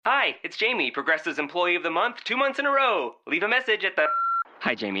Hi, it's Jamie, Progressive's Employee of the Month, 2 months in a row. Leave a message at the...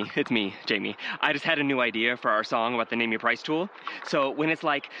 Hi, Jamie. It's me, Jamie. I just had a new idea for our song about the Name Your Price tool. So when it's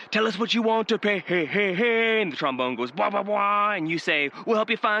like, tell us what you want to pay, hey, hey, hey, and the trombone goes, blah, blah, blah, and you say, we'll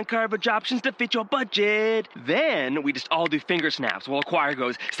help you find coverage options to fit your budget. Then we just all do finger snaps while a choir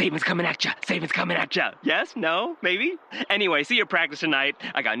goes, savings coming at ya, savings coming at ya. Yes? No? Maybe? Anyway, see your practice tonight.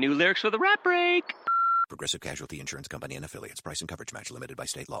 I got new lyrics for the rap break. Progressive Casualty Insurance Company and Affiliates. Price and coverage match limited by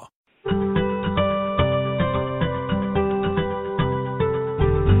state law.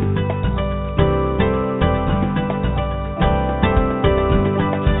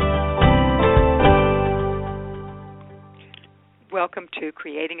 Welcome to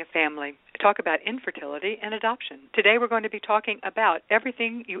Creating a Family. Talk about infertility and adoption. Today we're going to be talking about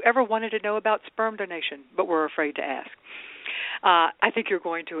everything you ever wanted to know about sperm donation, but were afraid to ask. I think you're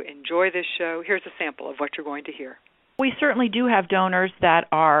going to enjoy this show. Here's a sample of what you're going to hear. We certainly do have donors that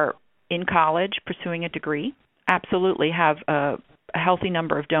are in college pursuing a degree. Absolutely have a healthy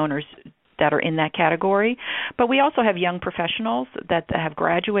number of donors that are in that category. But we also have young professionals that have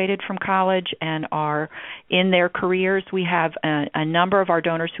graduated from college and are in their careers. We have a number of our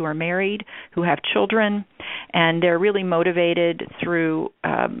donors who are married, who have children, and they're really motivated through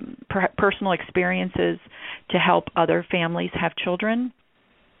personal experiences to help other families have children.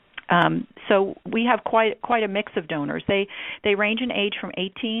 So we have quite a mix of donors. They range in age from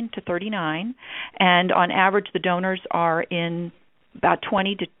 18 to 39, and on average the donors are in about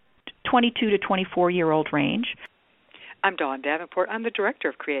 22 to 24-year-old range. I'm Dawn Davenport. I'm the director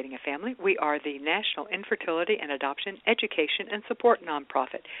of Creating a Family. We are the National Infertility and Adoption Education and Support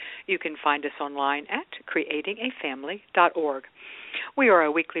nonprofit. You can find us online at creatingafamily.org. We are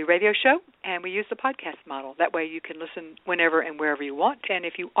a weekly radio show, and we use the podcast model. That way you can listen whenever and wherever you want. And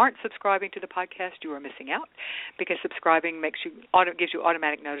if you aren't subscribing to the podcast, you are missing out, because subscribing gives you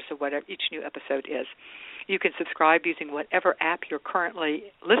automatic notice of what each new episode is. You can subscribe using whatever app you're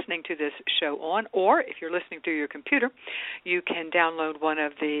currently listening to this show on, or if you're listening through your computer, you can download one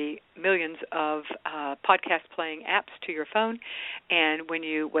of the millions of podcast playing apps to your phone, and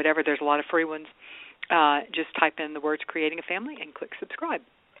there's a lot of free ones, just type in the words Creating a Family and click subscribe.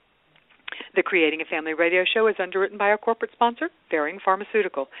 The Creating a Family radio show is underwritten by our corporate sponsor, Ferring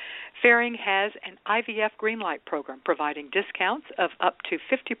Pharmaceutical. Ferring has an IVF Greenlight program providing discounts of up to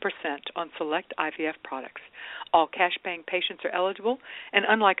 50% on select IVF products. All cash-paying patients are eligible, and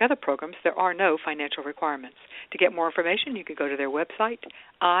unlike other programs, there are no financial requirements. To get more information, you can go to their website,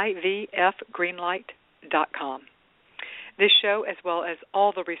 ivfgreenlight.com. This show, as well as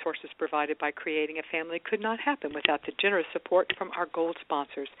all the resources provided by Creating a Family, could not happen without the generous support from our gold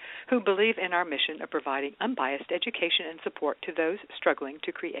sponsors, who believe in our mission of providing unbiased education and support to those struggling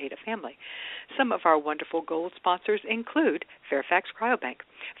to create a family. Some of our wonderful gold sponsors include Fairfax Cryobank.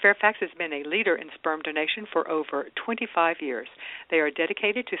 Fairfax has been a leader in sperm donation for over 25 years. They are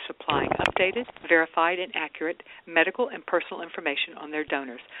dedicated to supplying updated, verified, and accurate medical and personal information on their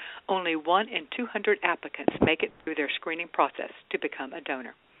donors. Only 1 in 200 applicants make it through their screening process to become a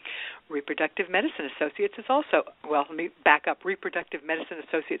donor. Reproductive Medicine Associates is also, Reproductive Medicine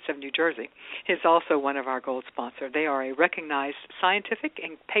Associates of New Jersey is also one of our gold sponsors. They are a recognized scientific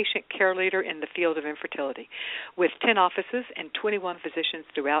and patient care leader in the field of infertility. With 10 offices and 21 physicians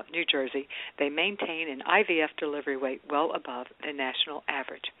throughout New Jersey, they maintain an IVF delivery rate well above the national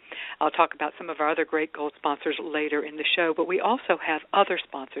average. I'll talk about some of our other great gold sponsors later in the show, but we also have other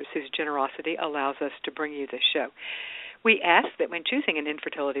sponsors whose generosity allows us to bring you this show. We ask that when choosing an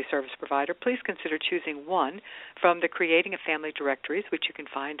infertility service provider, please consider choosing one from the Creating a Family directories, which you can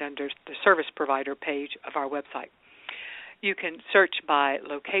find under the service provider page of our website. You can search by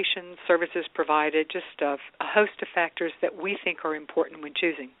location, services provided, just a host of factors that we think are important when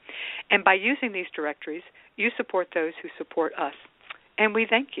choosing. And by using these directories, you support those who support us, and we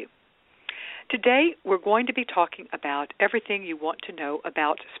thank you. Today, we're going to be talking about everything you want to know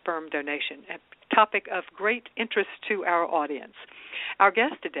about sperm donation, a topic of great interest to our audience. Our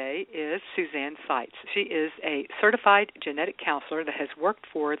guest today is Suzanne Seitz. She is a certified genetic counselor that has worked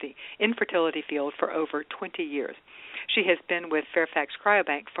for the infertility field for over 20 years. She has been with Fairfax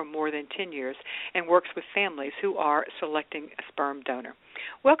Cryobank for more than 10 years and works with families who are selecting a sperm donor.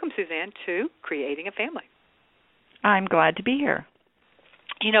 Welcome, Suzanne, to Creating a Family. I'm glad to be here.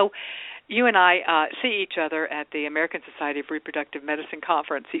 You know, you and I see each other at the American Society of Reproductive Medicine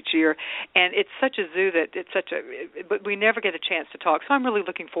conference each year, and it's such a zoo but we never get a chance to talk. So I'm really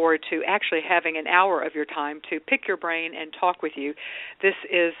looking forward to actually having an hour of your time to pick your brain and talk with you. This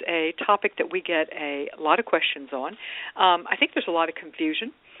is a topic that we get a lot of questions on. I think there's a lot of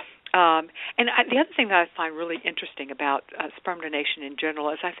confusion The other thing that I find really interesting about sperm donation in general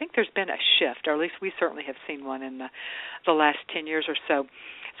is I think there's been a shift, or at least we certainly have seen one in the last 10 years or so.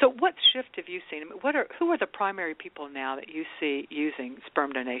 So what shift have you seen? I mean, who are the primary people now that you see using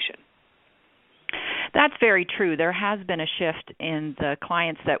sperm donation? That's very true. There has been a shift in the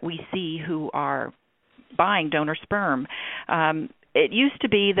clients that we see who are buying donor sperm. It used to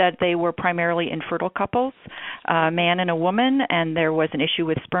be that they were primarily infertile couples, a man and a woman, and there was an issue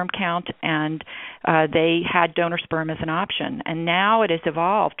with sperm count, and they had donor sperm as an option. And now it has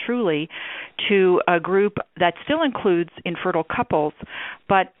evolved truly to a group that still includes infertile couples,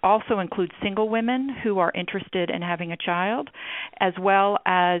 but also includes single women who are interested in having a child, as well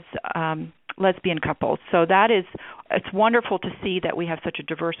as lesbian couples. So it's wonderful to see that we have such a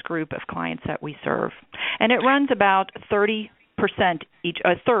diverse group of clients that we serve. And it runs about 30%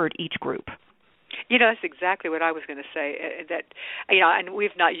 a third each group. That's exactly what I was going to say. That and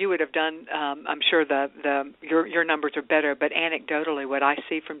you would have done. I'm sure your numbers are better, but anecdotally, what I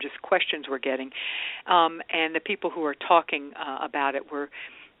see from just questions we're getting, and the people who are talking about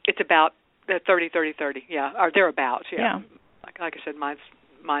it's about 30, yeah, or thereabouts. Yeah. Like I said,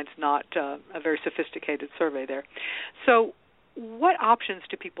 mine's not a very sophisticated survey there. So, what options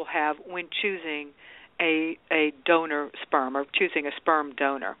do people have when choosing a donor sperm or choosing a sperm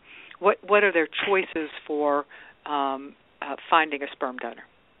donor? What are their choices for finding a sperm donor?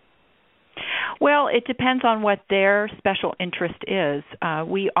 Well, it depends on what their special interest is.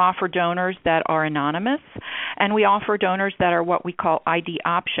 We offer donors that are anonymous, and we offer donors that are what we call ID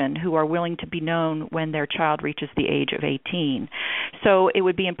option, who are willing to be known when their child reaches the age of 18. So it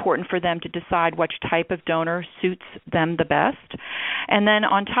would be important for them to decide which type of donor suits them the best. And then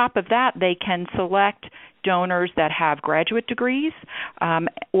on top of that, they can select donors that have graduate degrees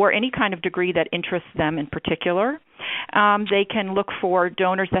or any kind of degree that interests them in particular. They can look for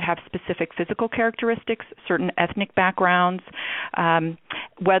donors that have specific physical characteristics, certain ethnic backgrounds,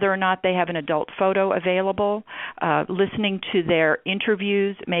 whether or not they have an adult photo available. Listening to their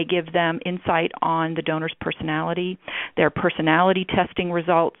interviews may give them insight on the donor's personality, their personality testing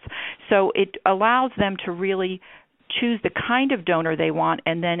results. So it allows them to really choose the kind of donor they want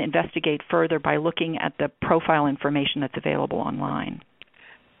and then investigate further by looking at the profile information that's available online.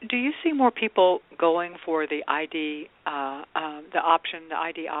 Do you see more people going for the ID, the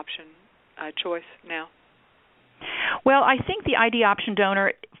ID option choice now? Well, I think the ID option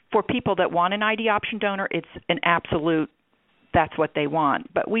donor, for people that want an ID option donor, it's an absolute, that's what they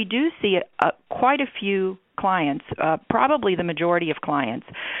want. But we do see quite a few clients, probably the majority of clients,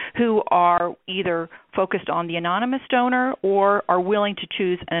 who are either focused on the anonymous donor or are willing to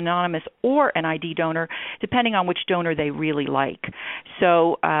choose an anonymous or an ID donor, depending on which donor they really like.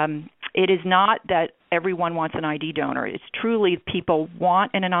 So it is not that everyone wants an ID donor. It's truly people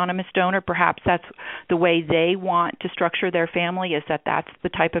want an anonymous donor. Perhaps that's the way they want to structure their family, is that that's the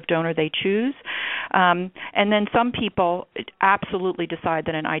type of donor they choose. And then some people absolutely decide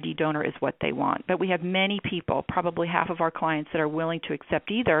that an ID donor is what they want. But we have many people, probably half of our clients, that are willing to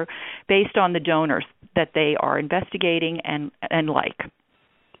accept either based on the donors that they are investigating and like.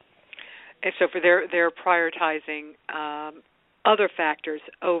 And so they're prioritizing other factors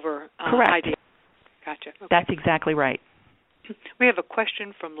over Correct. ID. Gotcha. Okay. That's exactly right. We have a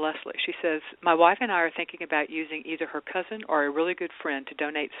question from Leslie. She says, my wife and I are thinking about using either her cousin or a really good friend to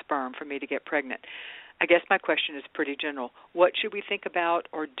donate sperm for me to get pregnant. I guess my question is pretty general. What should we think about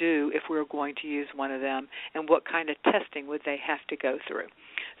or do if we were going to use one of them, and what kind of testing would they have to go through?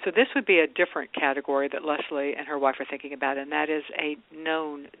 So this would be a different category that Leslie and her wife are thinking about, and that is a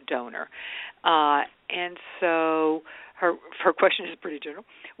known donor. And so her question is pretty general.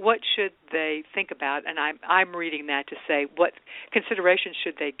 What should they think about? And I'm reading that to say, what considerations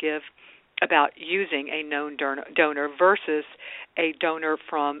should they give about using a known donor versus a donor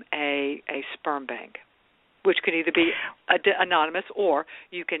from a sperm bank, which could either be anonymous or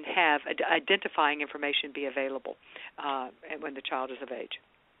you can have identifying information be available when the child is of age.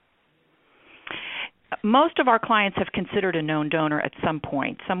 Most of our clients have considered a known donor at some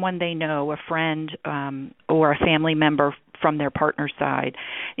point, someone they know, a friend or a family member from their partner's side.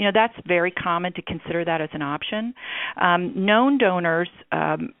 That's very common to consider that as an option. Known donors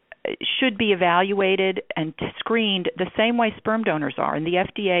should be evaluated and screened the same way sperm donors are, and the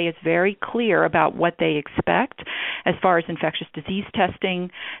FDA is very clear about what they expect as far as infectious disease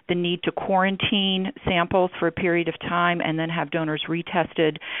testing, the need to quarantine samples for a period of time and then have donors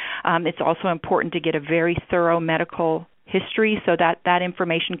retested. It's also important to get a very thorough medical history so that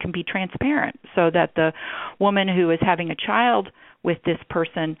information can be transparent, so that the woman who is having a child with this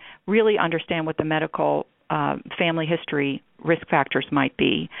person really understand what the medical family history risk factors might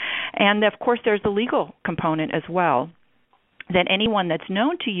be. And, of course, there's the legal component as well. That anyone that's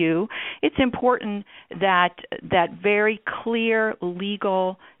known to you, it's important that very clear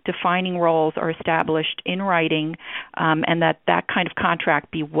legal defining roles are established in writing, and that kind of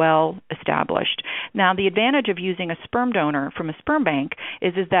contract be well established. Now, the advantage of using a sperm donor from a sperm bank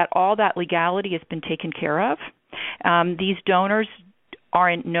is that all that legality has been taken care of. These donors are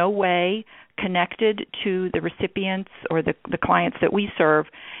in no way connected to the recipients or the clients that we serve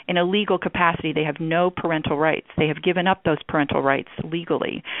in a legal capacity. They have no parental rights. They have given up those parental rights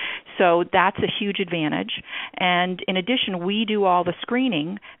legally. So that's a huge advantage. And in addition, we do all the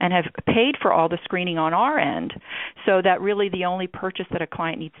screening and have paid for all the screening on our end, so that really the only purchase that a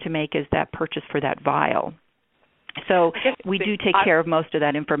client needs to make is that purchase for that vial. So we do take care of most of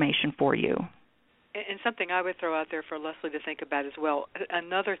that information for you. And something I would throw out there for Leslie to think about as well,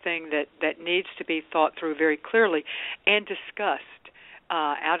 another thing that needs to be thought through very clearly and discussed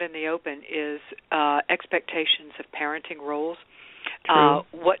out in the open is expectations of parenting roles.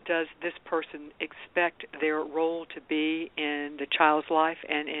 What does this person expect their role to be in the child's life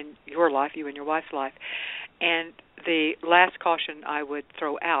and in your life, you and your wife's life? And the last caution I would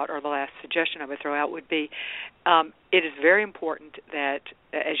throw out, or the last suggestion I would throw out, would be it is very important that,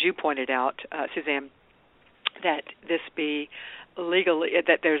 as you pointed out, Suzanne, that this be legally,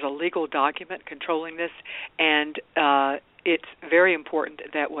 that there's a legal document controlling this, and it's very important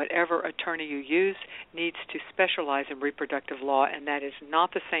that whatever attorney you use needs to specialize in reproductive law, and that is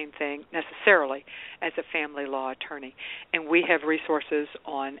not the same thing necessarily as a family law attorney. And we have resources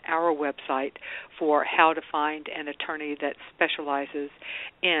on our website for how to find an attorney that specializes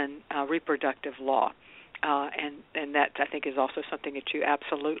in reproductive law. And that, I think, is also something that you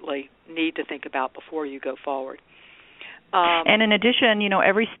absolutely need to think about before you go forward. And in addition,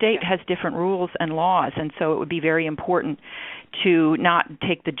 every state has different rules and laws, and so it would be very important to not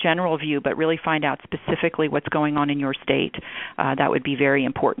take the general view, but really find out specifically what's going on in your state. That would be very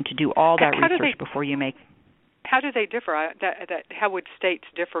important to do all that research before you make. How do they differ? How would states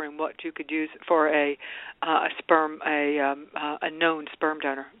differ in what you could use for a known sperm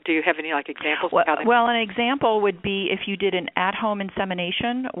donor? Do you have any examples? Well, an example would be if you did an at-home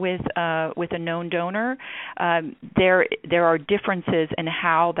insemination with a known donor. There are differences in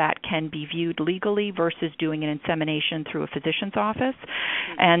how that can be viewed legally versus doing an insemination through a physician's office,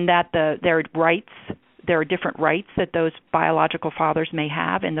 and that there are rights. There are different rights that those biological fathers may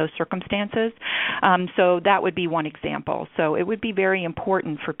have in those circumstances. So that would be one example. So it would be very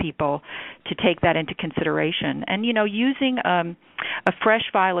important for people to take that into consideration. And, using a fresh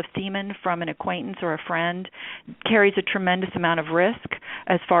vial of semen from an acquaintance or a friend carries a tremendous amount of risk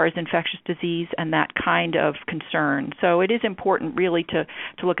as far as infectious disease and that kind of concern. So it is important really to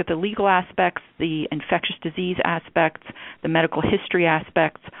look at the legal aspects, the infectious disease aspects, the medical history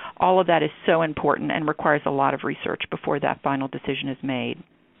aspects. All of that is so important and requires a lot of research before that final decision is made.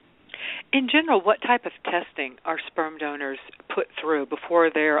 In general, what type of testing are sperm donors put through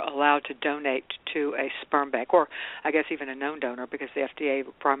before they're allowed to donate to a sperm bank, or I guess even a known donor, because the FDA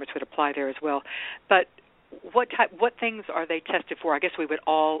requirements would apply there as well? But what things are they tested for? I guess we would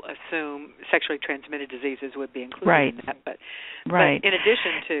all assume sexually transmitted diseases would be included in that, but in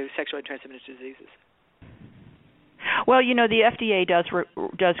addition to sexually transmitted diseases. Well, the FDA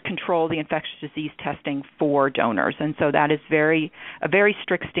does control the infectious disease testing for donors, and so that is a very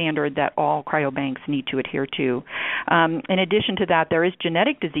strict standard that all cryobanks need to adhere to. In addition to that, there is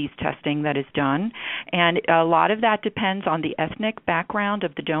genetic disease testing that is done, and a lot of that depends on the ethnic background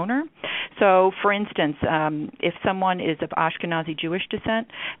of the donor. So, for instance, if someone is of Ashkenazi Jewish descent,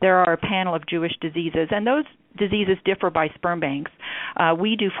 there are a panel of Jewish diseases, and those diseases differ by sperm banks.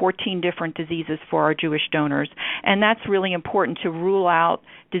 We do 14 different diseases for our Jewish donors, and that's really important to rule out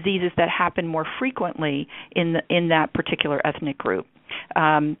diseases that happen more frequently in that particular ethnic group.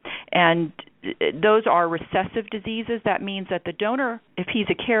 And those are recessive diseases. That means that the donor, if he's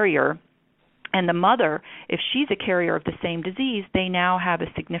a carrier, and the mother, if she's a carrier of the same disease, they now have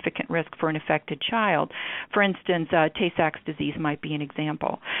a significant risk for an affected child. For instance, Tay-Sachs disease might be an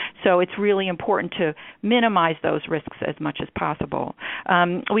example. So it's really important to minimize those risks as much as possible.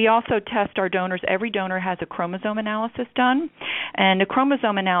 We also test our donors. Every donor has a chromosome analysis done, and a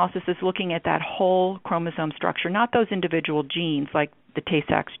chromosome analysis is looking at that whole chromosome structure, not those individual genes like the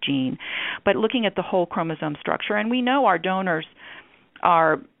Tay-Sachs gene, but looking at the whole chromosome structure. And we know our donors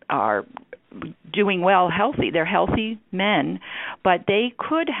are doing well, healthy. They're healthy men, but they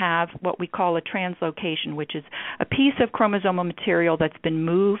could have what we call a translocation, which is a piece of chromosomal material that's been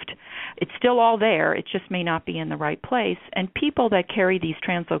moved it's still all there. It just may not be in the right place. And people that carry these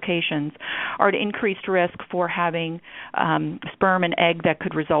translocations are at increased risk for having sperm and egg that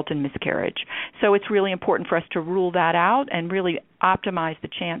could result in miscarriage. So it's really important for us to rule that out and really optimize the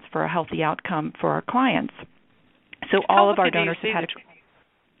chance for a healthy outcome for our clients. So all of our donors have had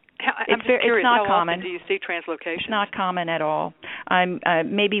it's not common. Often do you see translocations? It's not common at all.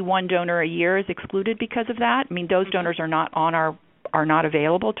 Maybe one donor a year is excluded because of that. I mean, those donors are not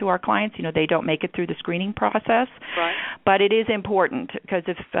available to our clients. They don't make it through the screening process. Right. But it is important because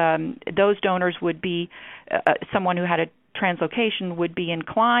if those donors would be someone who had a translocation would be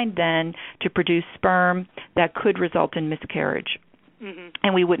inclined then to produce sperm that could result in miscarriage. Mm-hmm.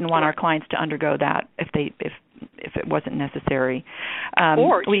 And we wouldn't want our clients to undergo that if it wasn't necessary.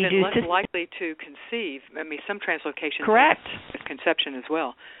 Or even less likely to conceive. I mean, some translocations correct. Is conception as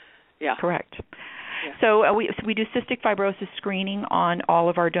well. Yeah. Correct. Yeah. So we do cystic fibrosis screening on all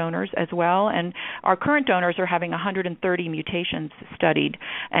of our donors as well, and our current donors are having 130 mutations studied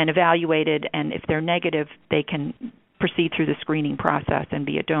and evaluated, and if they're negative, they can proceed through the screening process and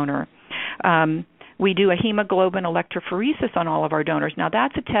be a donor. We do a hemoglobin electrophoresis on all of our donors. Now,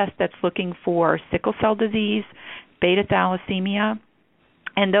 that's a test that's looking for sickle cell disease, beta thalassemia,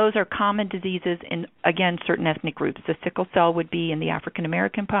 and those are common diseases in, again, certain ethnic groups. The sickle cell would be in the African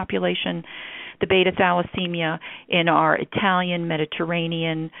American population, the beta thalassemia in our Italian,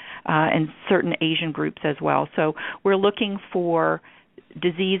 Mediterranean, and certain Asian groups as well. So we're looking for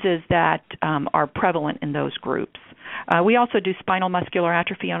diseases that are prevalent in those groups. We also do spinal muscular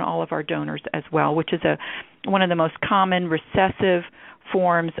atrophy on all of our donors as well, which is one of the most common recessive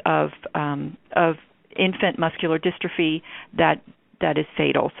forms of infant muscular dystrophy that is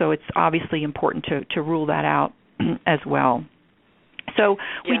fatal. So it's obviously important to rule that out as well. So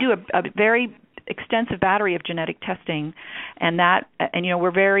we do a very extensive battery of genetic testing, and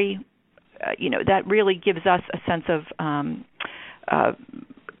we're very, that really gives us a sense of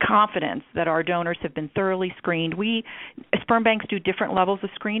confidence that our donors have been thoroughly screened. Sperm banks do different levels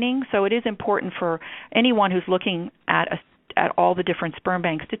of screening, so it is important for anyone who's looking at all the different sperm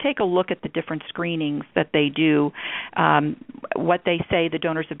banks to take a look at the different screenings that they do, what they say the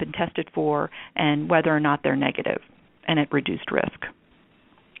donors have been tested for, and whether or not they're negative and at reduced risk.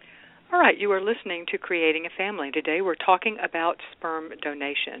 All right, you are listening to Creating a Family. Today we're talking about sperm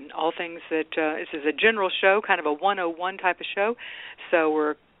donation. All things that this is a general show, kind of a 101 type of show, so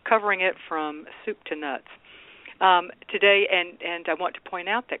we're covering it from soup to nuts. Today, and I want to point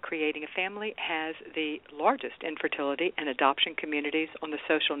out that Creating a Family has the largest infertility and adoption communities on the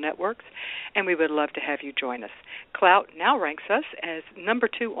social networks, and we would love to have you join us. Klout now ranks us as number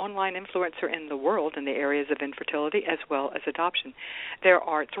 2 online influencer in the world in the areas of infertility as well as adoption. There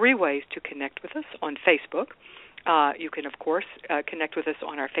are 3 ways to connect with us on Facebook. You can, of course, connect with us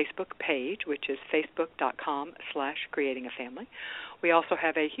on our Facebook page, which is facebook.com/creatingafamily. We also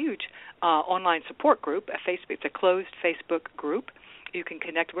have a huge online support group. It's a closed Facebook group. You can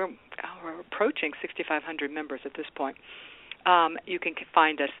connect. We're approaching 6,500 members at this point. You can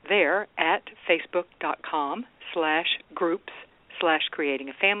find us there at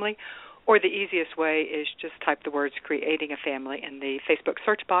facebook.com/groups/creatingafamily. Or the easiest way is just type the words Creating a Family in the Facebook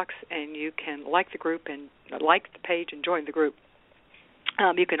search box, and you can like the group and like the page and join the group.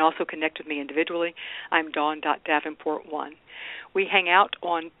 You can also connect with me individually. I'm Dawn.Davenport1. We hang out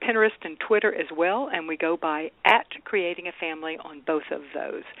on Pinterest and Twitter as well, and we go by @CreatingAFamily on both of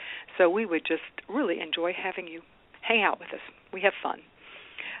those. So we would just really enjoy having you hang out with us. We have fun.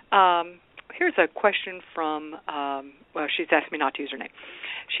 Here's a question from, she's asked me not to use her name.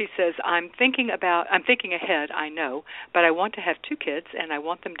 She says, I'm thinking ahead, I know, but I want to have 2 kids, and I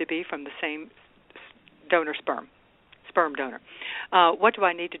want them to be from the same donor sperm donor. What do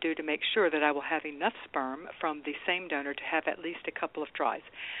I need to do to make sure that I will have enough sperm from the same donor to have at least a couple of tries?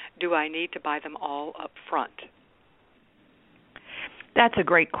 Do I need to buy them all up front? That's a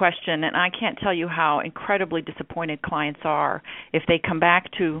great question, and I can't tell you how incredibly disappointed clients are if they come back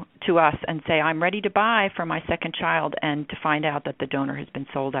to us and say, I'm ready to buy for my second child, and to find out that the donor has been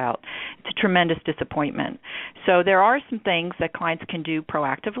sold out. It's a tremendous disappointment. So there are some things that clients can do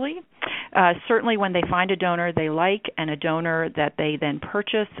proactively. Certainly when they find a donor they like and a donor that they then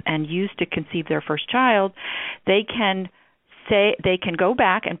purchase and use to conceive their first child, they can go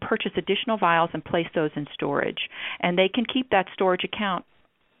back and purchase additional vials and place those in storage. And they can keep that storage account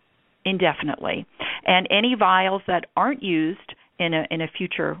indefinitely. And any vials that aren't used in a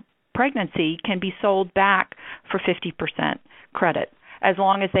future pregnancy can be sold back for 50% credit, as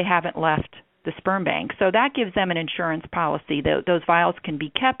long as they haven't left the sperm bank. So that gives them an insurance policy. Those vials can be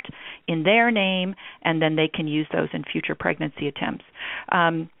kept in their name, and then they can use those in future pregnancy attempts.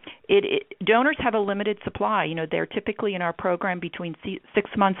 donors have a limited supply. They're typically in our program between 6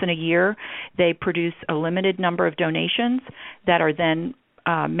 months and a year. They produce a limited number of donations that are then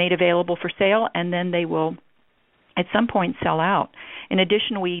made available for sale, and then they will at some point sell out. In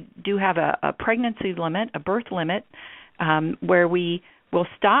addition, we do have a pregnancy limit, a birth limit, where we will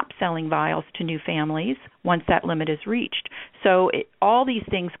stop selling vials to new families once that limit is reached. So all these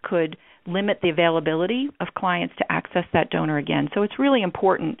things could limit the availability of clients to access that donor again. So it's really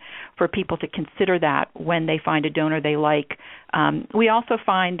important for people to consider that when they find a donor they like. We also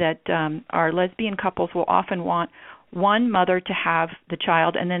find that our lesbian couples will often want one mother to have the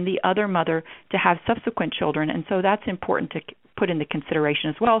child and then the other mother to have subsequent children. And so that's important to put into consideration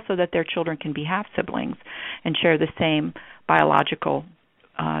as well, so that their children can be half siblings and share the same biological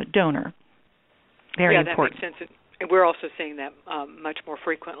donor. Very important. That makes sense. And we're also seeing that much more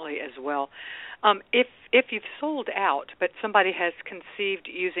frequently as well. If you've sold out, but somebody has conceived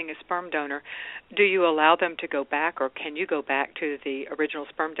using a sperm donor, do you allow them to go back, or can you go back to the original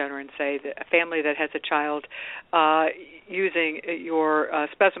sperm donor and say that a family that has a child using your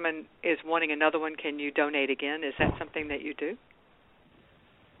specimen is wanting another one, can you donate again? Is that something that you do?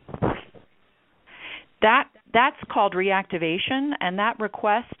 That's called reactivation, and that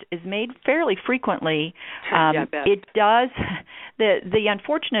request is made fairly frequently. Yeah, I bet. It does. The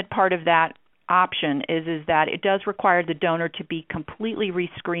unfortunate part of that option is that it does require the donor to be completely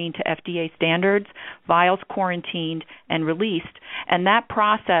rescreened to FDA standards, vials quarantined, and released, and that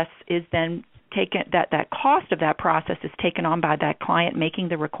process is then taken. That cost of that process is taken on by that client making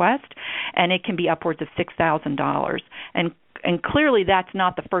the request, and it can be upwards of $6,000. And clearly, that's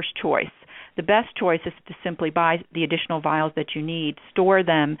not the first choice. The best choice is to simply buy the additional vials that you need, store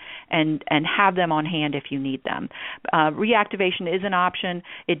them, and have them on hand if you need them. Reactivation is an option.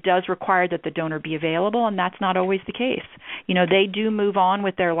 It does require that the donor be available, and that's not always the case. They do move on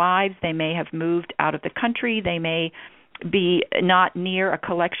with their lives. They may have moved out of the country. They may be not near a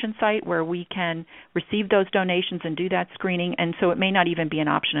collection site where we can receive those donations and do that screening, and so it may not even be an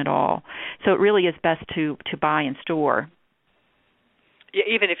option at all. So it really is best to buy and store. Yeah,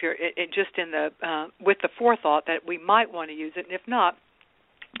 even if you're just in the with the forethought that we might want to use it, and if not,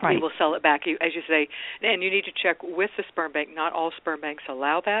 right, we will sell it back, as you say. And you need to check with the sperm bank. Not all sperm banks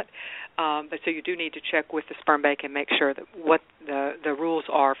allow that, but so you do need to check with the sperm bank and make sure that what the rules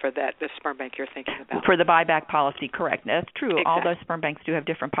are for the sperm bank you're thinking about. For the buyback policy, correct. That's true. Exactly. All those sperm banks do have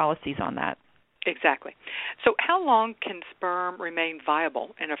different policies on that. Exactly. So how long can sperm remain viable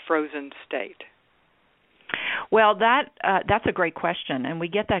in a frozen state? Well, that's a great question, and we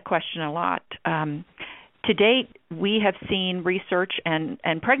get that question a lot. To date, we have seen research and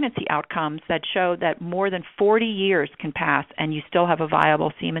pregnancy outcomes that show that more than 40 years can pass and you still have a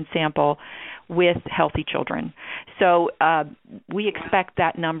viable semen sample with healthy children. So we expect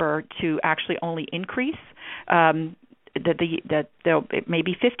that number to actually only increase. That it may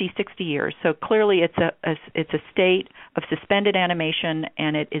be 50, 60 years. So clearly it's a state of suspended animation,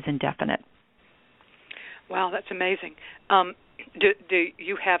 and it is indefinite. Wow, that's amazing. Do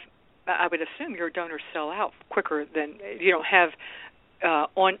you have? I would assume your donors sell out quicker than you don't have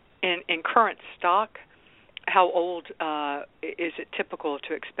in current stock. How old is it typical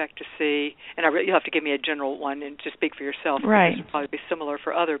to expect to see? And you'll have to give me a general one and just speak for yourself. Right. This will probably be similar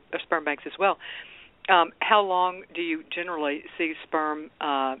for other sperm banks as well. How long do you generally see sperm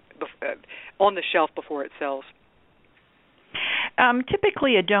on the shelf before it sells?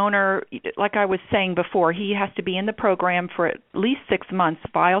 Typically, a donor, like I was saying before, he has to be in the program for at least 6 months,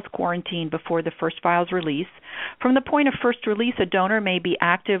 vials quarantined before the first vials release. From the point of first release, a donor may be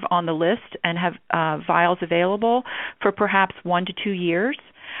active on the list and have vials available for perhaps 1 to 2 years.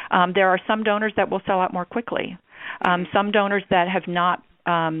 There are some donors that will sell out more quickly. Some donors that have not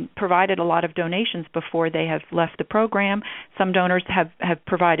provided a lot of donations before they have left the program. Some donors have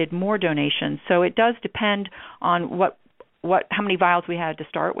provided more donations. So it does depend on how many vials we had to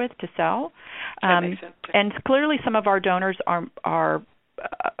start with to sell. That makes sense. And clearly some of our donors are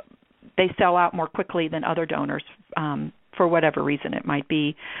they sell out more quickly than other donors for whatever reason it might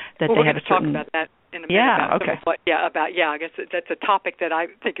be that they have a certain... We're going to talk about that in a minute. Yeah, okay. I guess that's a topic that I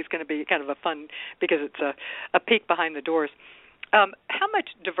think is going to be kind of a fun, because it's a peek behind the doors. How much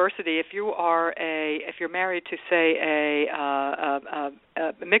diversity, if you're married to, say,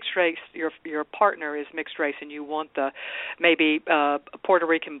 a mixed race, your partner is mixed race, and you want maybe Puerto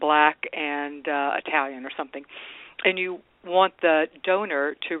Rican black and Italian or something, and you want the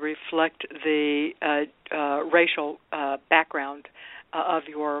donor to reflect the racial background of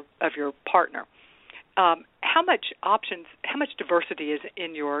your partner. How much diversity is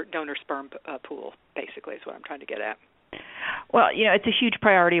in your donor sperm pool? Basically, is what I'm trying to get at. Well, it's a huge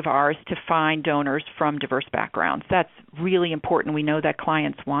priority of ours to find donors from diverse backgrounds. That's really important. We know that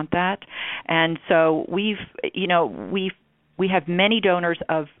clients want that. And so we have many donors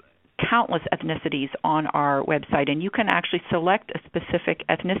of countless ethnicities on our website, and you can actually select a specific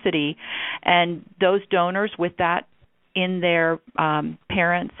ethnicity, and those donors with that in their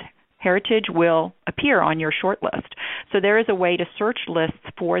parents' heritage will appear on your short list. So there is a way to search lists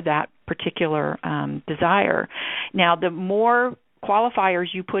for that particular desire. Now, the more qualifiers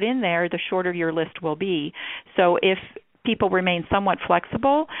you put in there, the shorter your list will be. So if people remain somewhat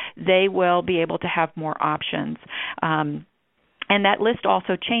flexible, they will be able to have more options. And that list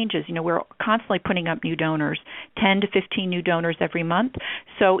also changes. We're constantly putting up new donors, 10 to 15 new donors every month.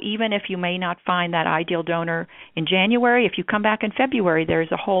 So even if you may not find that ideal donor in January, if you come back in February,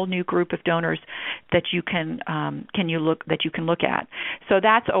 there's a whole new group of donors that you can look at. So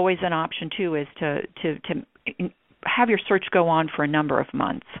that's always an option too, is to have your search go on for a number of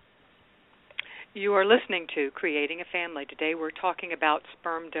months. You are listening to Creating a Family. Today we're talking about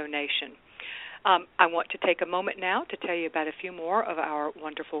sperm donation. I want to take a moment now to tell you about a few more of our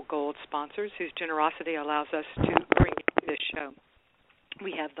wonderful gold sponsors whose generosity allows us to bring you this show.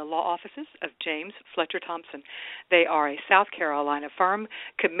 We have the law offices of James Fletcher Thompson. They are a South Carolina firm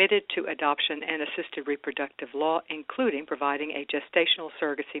committed to adoption and assisted reproductive law, including providing a gestational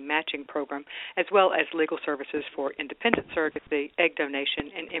surrogacy matching program, as well as legal services for independent surrogacy, egg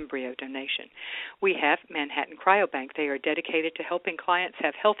donation, and embryo donation. We have Manhattan Cryobank. They are dedicated to helping clients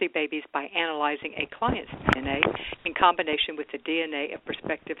have healthy babies by analyzing a client's DNA in combination with the DNA of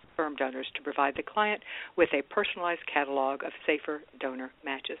prospective sperm donors to provide the client with a personalized catalog of safer donor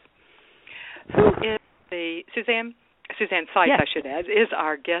matches. Who is Suzanne Seitz, yes. I should add, is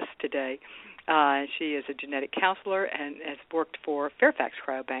our guest today. She is a genetic counselor and has worked for Fairfax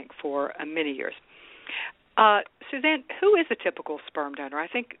Cryobank for many years. Suzanne, who is a typical sperm donor? I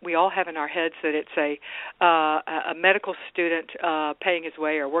think we all have in our heads that it's a medical student paying his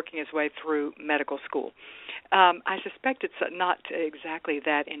way or working his way through medical school. I suspect it's not exactly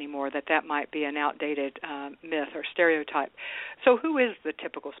that anymore, that might be an outdated myth or stereotype. So who is the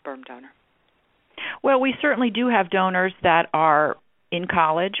typical sperm donor? Well, we certainly do have donors that are in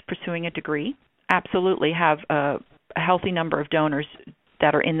college pursuing a degree. Absolutely have a healthy number of donors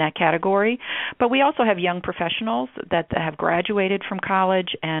that are in that category. But we also have young professionals that have graduated from college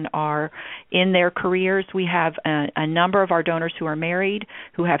and are in their careers. We have a number of our donors who are married,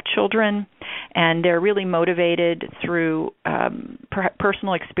 who have children, and they're really motivated through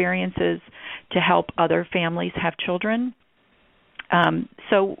personal experiences to help other families have children.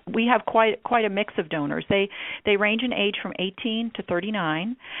 So we have quite a mix of donors. They range in age from 18 to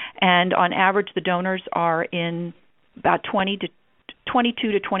 39, and on average the donors are in about 22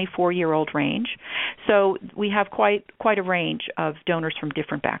 to 24-year-old range. So we have quite a range of donors from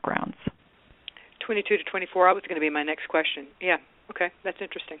different backgrounds. 22 to 24, that was going to be my next question. Yeah, okay, that's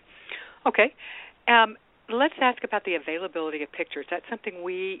interesting. Okay, let's ask about the availability of pictures. That's something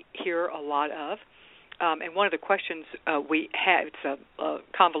we hear a lot of. And one of the questions we have, it's a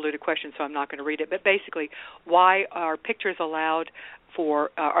convoluted question, so I'm not going to read it, but basically, why are pictures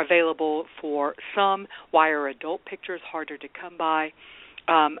are available for some? Why are adult pictures harder to come by?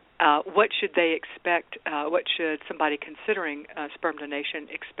 What should they expect? What should somebody considering sperm donation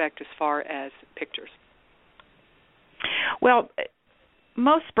expect as far as pictures? Well,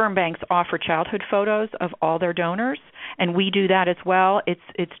 most sperm banks offer childhood photos of all their donors, and we do that as well.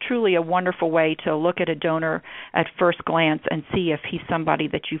 It's truly a wonderful way to look at a donor at first glance and see if he's somebody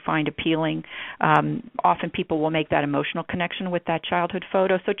that you find appealing. Often people will make that emotional connection with that childhood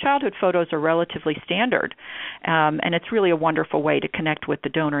photo. So childhood photos are relatively standard, and it's really a wonderful way to connect with the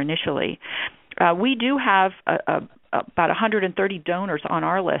donor initially. We do have about 130 donors on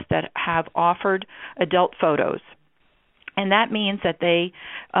our list that have offered adult photos. And that means that they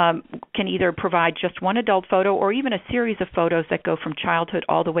can either provide just one adult photo or even a series of photos that go from childhood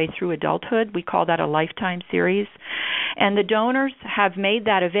all the way through adulthood. We call that a lifetime series. And the donors have made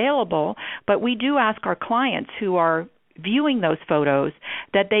that available, but we do ask our clients who are viewing those photos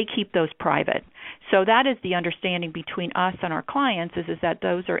that they keep those private. So that is the understanding between us and our clients is that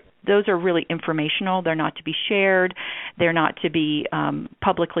those are really informational. They're not to be shared. They're not to be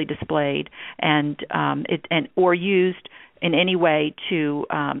publicly displayed or used in any way to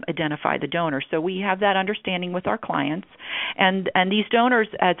identify the donor. So we have that understanding with our clients, and these donors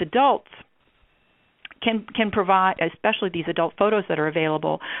as adults can provide, especially these adult photos that are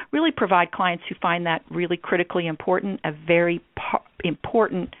available, really provide clients who find that really critically important, a very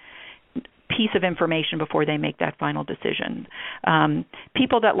important piece of information before they make that final decision.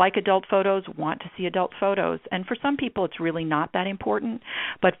 People that like adult photos want to see adult photos, and for some people it's really not that important,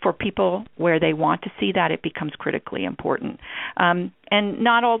 but for people where they want to see that, it becomes critically important. And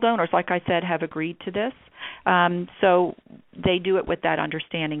not all donors, like I said, have agreed to this, so they do it with that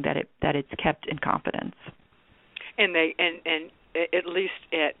understanding that it's kept in confidence. And at least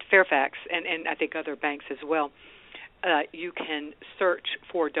at Fairfax, and I think other banks as well, you can search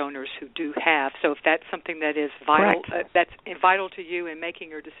for donors who do have. So if that's something that is vital, that's vital to you in making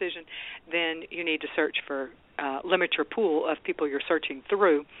your decision, then you need to search for limit your pool of people you're searching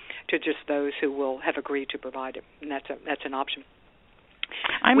through to just those who will have agreed to provide it, and that's an option.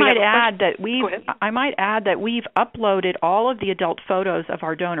 I might add that we've uploaded all of the adult photos of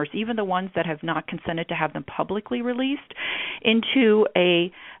our donors, even the ones that have not consented to have them publicly released, into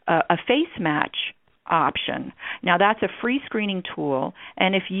a face match option. Now, that's a free screening tool,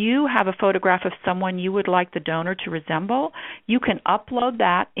 and if you have a photograph of someone you would like the donor to resemble, you can upload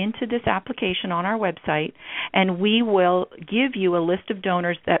that into this application on our website, and we will give you a list of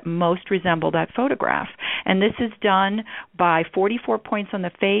donors that most resemble that photograph. And this is done by 44 points on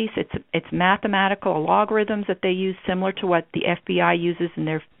the face. It's mathematical logarithms that they use, similar to what the FBI uses in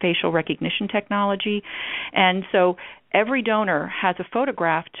their facial recognition technology. And so every donor has a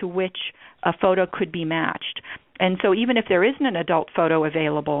photograph to which a photo could be matched. And so even if there isn't an adult photo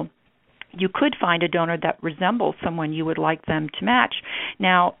available, you could find a donor that resembles someone you would like them to match.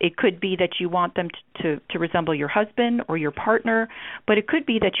 Now, it could be that you want them to resemble your husband or your partner, but it could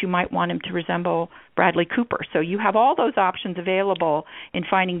be that you might want him to resemble Bradley Cooper. So you have all those options available in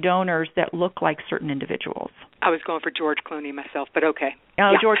finding donors that look like certain individuals. I was going for George Clooney myself, but okay.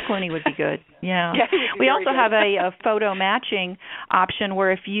 Oh, yeah. George Clooney would be good. Yeah. We also have a photo matching option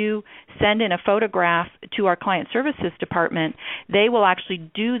where if you send in a photograph to our client services department, they will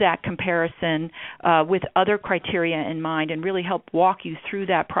actually do that comparison with other criteria in mind and really help walk you through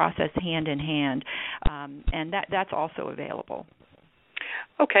that process hand in hand. And that's also available.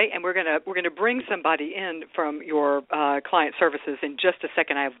 Okay, and we're gonna bring somebody in from your client services in just a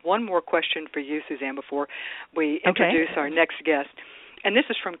second. I have one more question for you, Suzanne, before we introduce our next guest. And this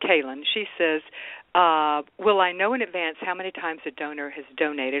is from Kaylin. She says, will I know in advance how many times a donor has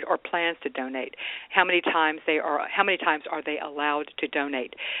donated or plans to donate? How many times are they allowed to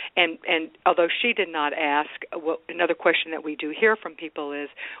donate? And although she did not ask, another question that we do hear from people is,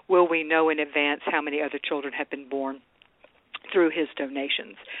 will we know in advance how many other children have been born through his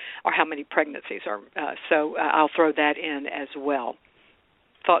donations, or how many pregnancies are? So I'll throw that in as well.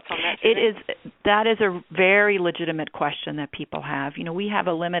 Thoughts on that, Suzanne? That is a very legitimate question that people have. You know, we have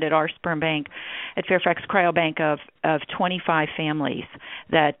a limit at our sperm bank, at Fairfax Cryobank, of 25 families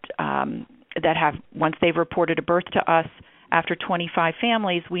that have, once they've reported a birth to us, after 25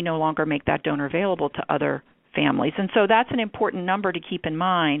 families, we no longer make that donor available to other families. And so that's an important number to keep in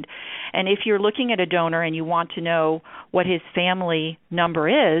mind. And if you're looking at a donor and you want to know what his family number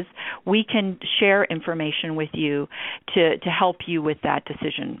is, we can share information with you to help you with that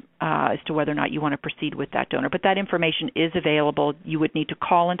decision as to whether or not you want to proceed with that donor. But that information is available. You would need to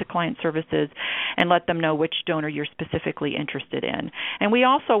call into client services and let them know which donor you're specifically interested in. And we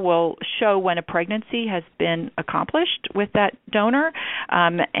also will show when a pregnancy has been accomplished with that donor.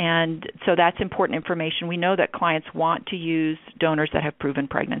 And so that's important information. We know that clients want to use donors that have proven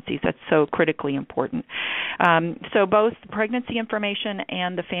pregnancies. That's so critically important. So both the pregnancy information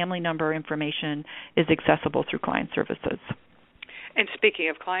and the family number information is accessible through client services. And speaking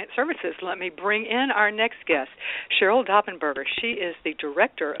of client services, let me bring in our next guest, Cheryl Dobbenberger. She is the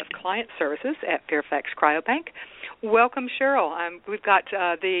Director of Client Services at Fairfax Cryobank. Welcome, Cheryl. We've got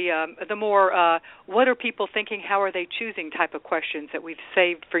the more what are people thinking, how are they choosing type of questions that we've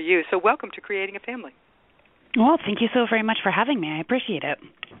saved for you. So welcome to Creating a Family. Well, thank you so very much for having me. I appreciate it.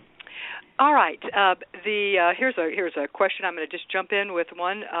 All right. Here's a question. I'm going to just jump in with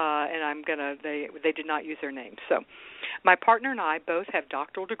one, and they did not use their name. So, my partner and I both have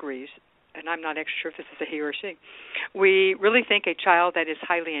doctoral degrees, and I'm not extra sure if this is a he or a she. We really think a child that is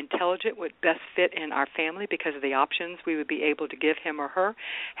highly intelligent would best fit in our family because of the options we would be able to give him or her.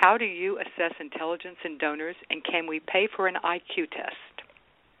 How do you assess intelligence in donors, and can we pay for an IQ test?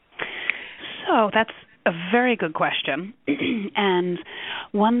 So that's a very good question. And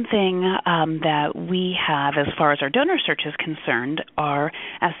one thing that we have as far as our donor search is concerned are,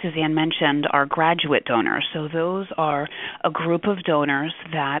 as Suzanne mentioned, our graduate donors. So those are a group of donors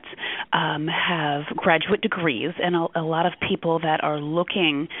that have graduate degrees, and a lot of people that are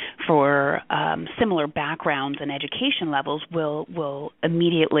looking for similar backgrounds and education levels will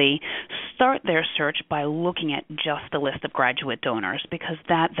immediately start their search by looking at just a list of graduate donors, because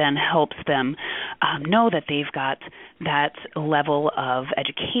that then helps them know that they've got that level of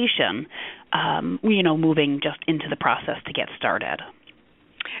education, moving just into the process to get started.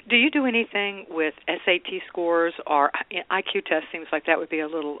 Do you do anything with SAT scores or IQ tests? Seems like that would be a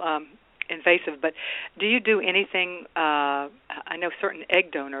little invasive, but do you do anything? I know certain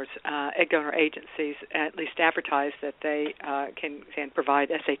egg donor agencies at least advertise that they can provide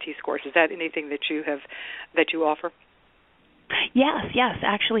SAT scores. Is that anything that you offer? Yes,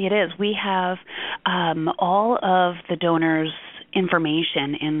 actually it is. We have all of the donors'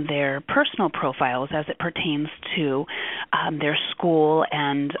 information in their personal profiles as it pertains to their school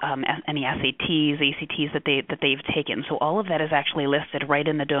and any SATs, ACTs that they've taken. So all of that is actually listed right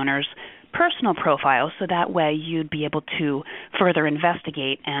in the donor's personal profile, so that way you'd be able to further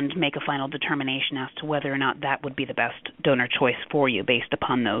investigate and make a final determination as to whether or not that would be the best donor choice for you based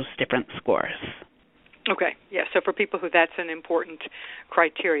upon those different scores. Okay, yeah, so for people who that's an important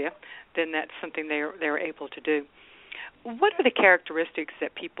criteria, then that's something they're able to do. What are the characteristics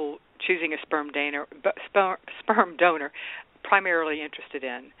that people choosing a sperm donor primarily interested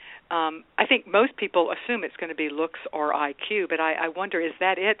in? I think most people assume it's going to be looks or IQ, but I wonder, is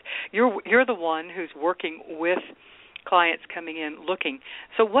that it? You're the one who's working with clients coming in looking.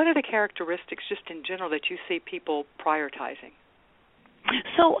 So what are the characteristics just in general that you see people prioritizing?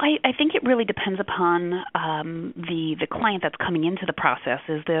 So I think it really depends upon the client that's coming into the process.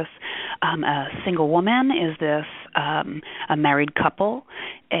 Is this a single woman? Is this a married couple,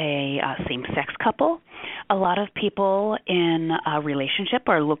 a same-sex couple? A lot of people in a relationship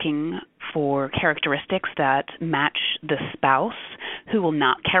are looking for characteristics that match the spouse who will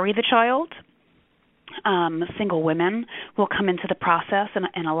not carry the child. Single women will come into the process,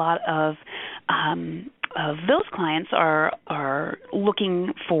 and a lot of those clients are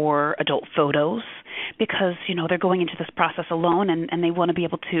looking for adult photos because, they're going into this process alone and they want to be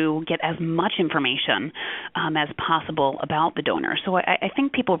able to get as much information as possible about the donor. So I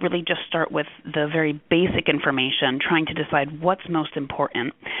think people really just start with the very basic information, trying to decide what's most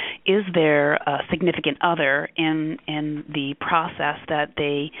important. Is there a significant other in the process that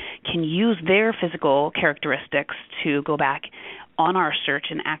they can use their physical characteristics to go back on our search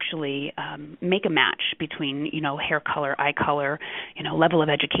and actually make a match between, hair color, eye color, level of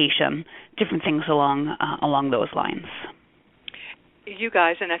education, different things along those lines. You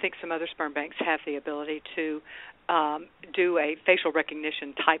guys, and I think some other sperm banks, have the ability to do a facial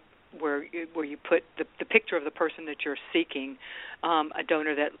recognition type where you put the picture of the person that you're seeking a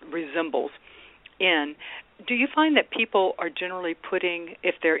donor that resembles in. Do you find that people are generally putting,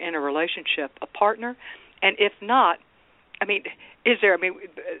 if they're in a relationship, a partner? And if not,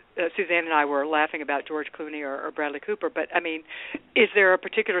 Suzanne and I were laughing about George Clooney or Bradley Cooper, but is there a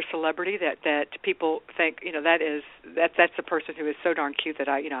particular celebrity that people think, that's the person who is so darn cute that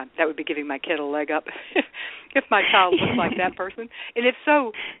that would be giving my kid a leg up if my child looks like that person? And if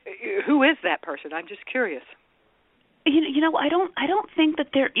so, who is that person? I'm just curious. I don't think that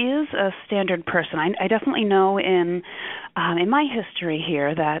there is a standard person. I definitely know in my history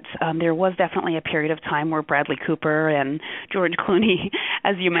here that there was definitely a period of time where Bradley Cooper and George Clooney,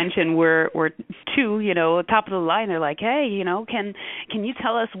 as you mentioned, were two, top of the line. They're like, hey, can you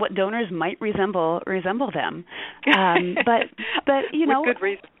tell us what donors might resemble them? But with good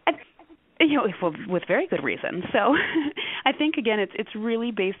reason. With very good reason. So I think, again, it's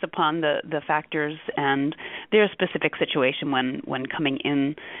really based upon the factors and their specific situation when coming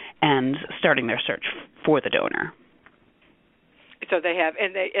in and starting their search for the donor. So they have,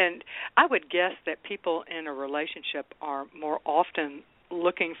 and I would guess that people in a relationship are more often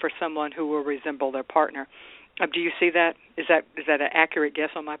looking for someone who will resemble their partner. Do you see that? Is that an accurate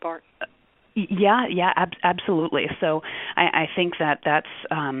guess on my part? Yeah, absolutely. So I think that's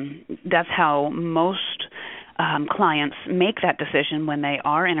how most clients make that decision when they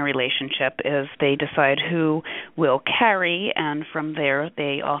are in a relationship, is they decide who will carry, and from there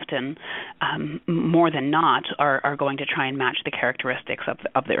they often, more than not, are going to try and match the characteristics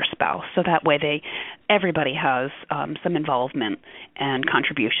of their spouse. So that way everybody has some involvement and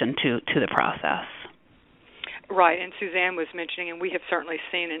contribution to the process. Right, and Suzanne was mentioning, and we have certainly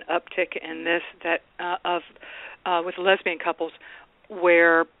seen an uptick in this with lesbian couples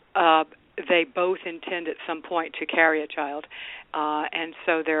where they both intend at some point to carry a child, and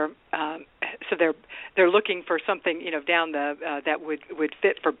so they're looking for something down that would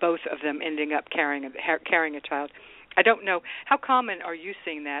fit for both of them ending up carrying a child. I don't know, how common are you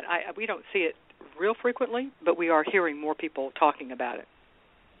seeing that? We don't see it real frequently, but we are hearing more people talking about it.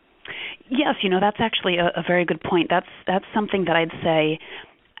 Yes, that's actually a very good point. That's something that I'd say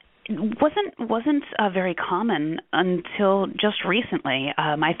wasn't very common until just recently.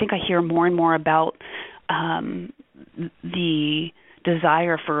 I think I hear more and more about the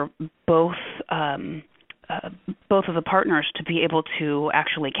desire for both of the partners to be able to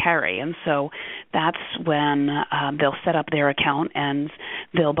actually carry. And so that's when they'll set up their account and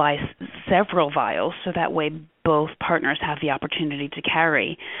they'll buy several vials, so that way both partners have the opportunity to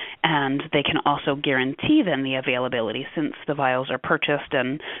carry, and they can also guarantee then the availability, since the vials are purchased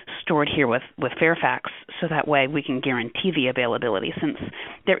and stored here with Fairfax, so that way we can guarantee the availability, since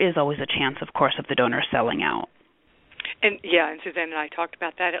there is always a chance, of course, of the donor selling out. And Suzanne and I talked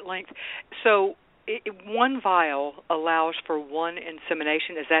about that at length. So one vial allows for one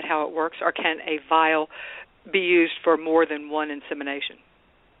insemination. Is that how it works, or can a vial be used for more than one insemination?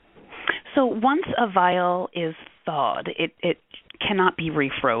 So once a vial is thawed, it cannot be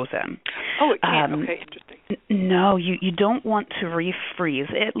refrozen. Oh, it can't. Okay, interesting. No, you don't want to refreeze,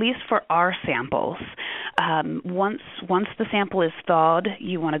 at least for our samples. Once the sample is thawed,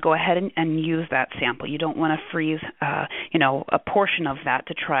 you want to go ahead and use that sample. You don't want to freeze, a portion of that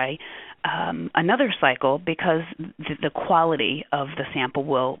to try another cycle, because the quality of the sample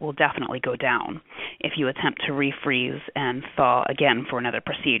will definitely go down if you attempt to refreeze and thaw again for another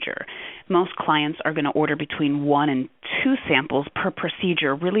procedure. Most clients are going to order between 1 and 2 samples per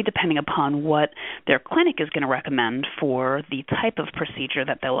procedure, really depending upon what their clinic is going to recommend for the type of procedure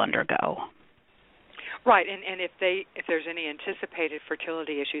that they'll undergo. Right, and if there's any anticipated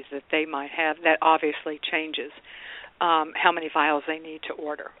fertility issues that they might have, that obviously changes how many vials they need to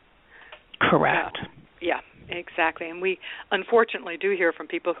order. Correct. Yeah, exactly. And we unfortunately do hear from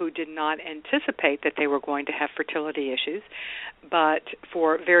people who did not anticipate that they were going to have fertility issues, but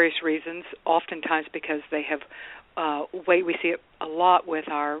for various reasons, oftentimes because they have we see it a lot with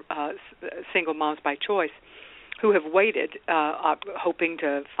our single moms by choice who have waited, hoping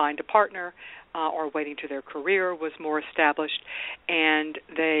to find a partner, or waiting till their career was more established, and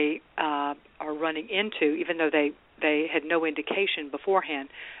they are running into, even though they had no indication beforehand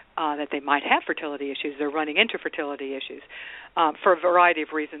that they might have fertility issues, they're running into fertility issues for a variety of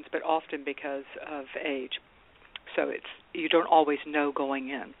reasons, but often because of age. So you don't always know going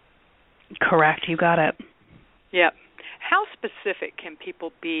in. Correct, you got it. Yeah. How specific can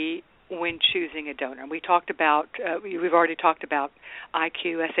people be when choosing a donor? We talked about, we've already talked about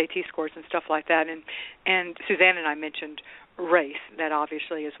IQ, SAT scores, and stuff like that, and Suzanne and I mentioned race. That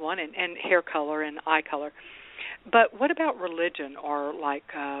obviously is one, and hair color and eye color. But what about religion, or like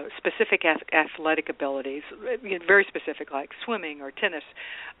specific athletic abilities, very specific, like swimming or tennis,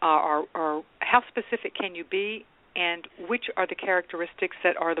 or how specific can you be, and which are the characteristics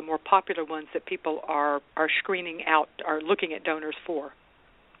that are the more popular ones that people are screening out, are looking at donors for?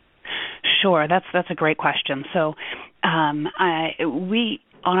 Sure, that's a great question. So we,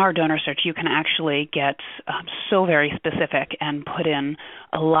 on our donor search, you can actually get so very specific and put in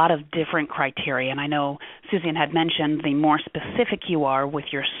a lot of different criteria. And I know Suzanne had mentioned the more specific you are with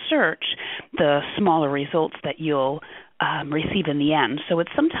your search, the smaller results that you'll receive in the end. So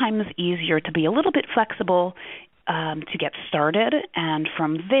it's sometimes easier to be a little bit flexible to get started, and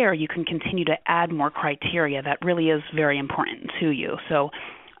from there you can continue to add more criteria that really is very important to you. So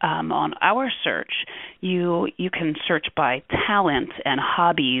on our search, you can search by talent and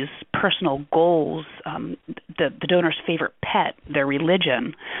hobbies, personal goals, the donor's favorite pet, their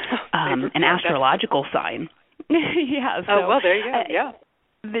religion, an astrological sign. Yeah. So, well, there you go. Yeah.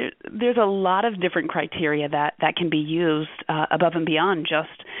 There's a lot of different criteria that can be used above and beyond just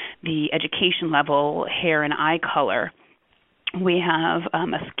the education level, hair and eye color. We have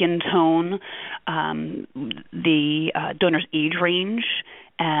a skin tone, the donor's age range,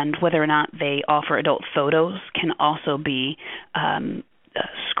 and whether or not they offer adult photos can also be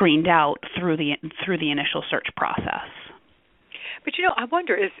screened out through the initial search process. But I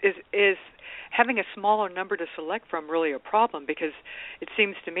wonder, is having a smaller number to select from really a problem? Because it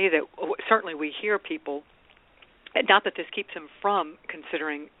seems to me that certainly we hear people, not that this keeps them from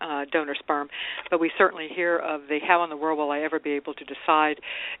considering donor sperm, but we certainly hear of the how in the world will I ever be able to decide,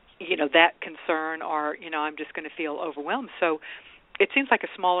 that concern, or, I'm just going to feel overwhelmed. So it seems like a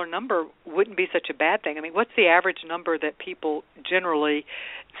smaller number wouldn't be such a bad thing. I mean, what's the average number that people generally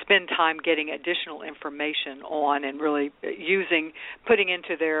spend time getting additional information on and really putting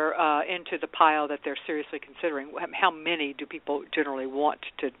into their into the pile that they're seriously considering? How many do people generally want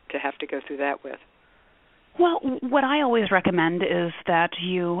to have to go through that with? Well, what I always recommend is that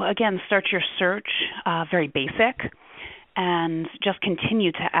you, again, start your search very basic and just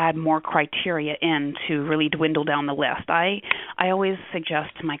continue to add more criteria in to really dwindle down the list. I always suggest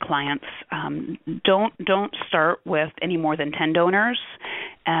to my clients, don't start with any more than 10 donors,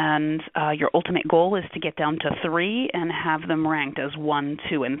 and your ultimate goal is to get down to 3 and have them ranked as 1,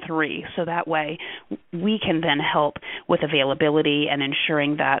 2, and 3. So that way we can then help with availability and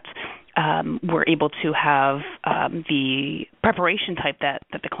ensuring that we're able to have the preparation type that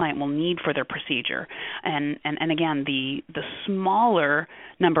the client will need for their procedure. And again, the smaller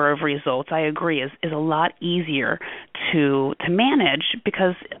number of results, I agree, is a lot easier to manage,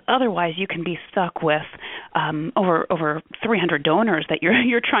 because otherwise you can be stuck with over 300 donors that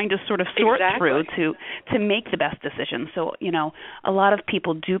you're trying to sort of sort through to make the best decision. So, a lot of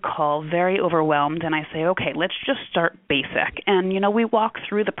people do call very overwhelmed, and I say, okay, let's just start basic. And, we walk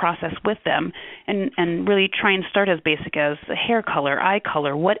through the process with them and really try and start as basic as hair color, eye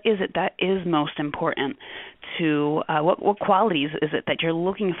color. What is it that is most important to what qualities is it that you're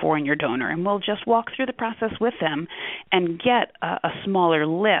looking for in your donor? And we'll just walk through the process with them and get a smaller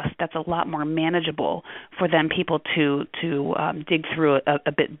list that's a lot more manageable for them people to dig through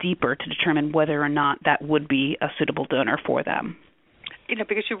a bit deeper to determine whether or not that would be a suitable donor for them.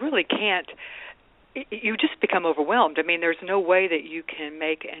 Because you really can't. You just become overwhelmed. I mean, there's no way that you can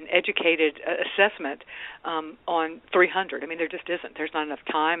make an educated assessment on 300. I mean, there just isn't. There's not enough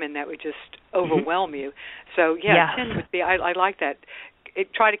time, and that would just overwhelm you. So, 10 would be, I like that.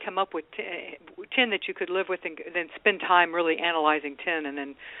 Try to come up with 10 that you could live with, and then spend time really analyzing 10, and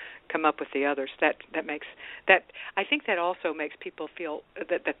then come up with the others. That makes that. I think that also makes people feel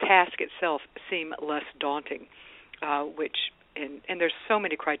that the task itself seem less daunting, which. And there's so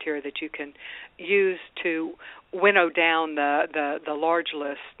many criteria that you can use to winnow down the large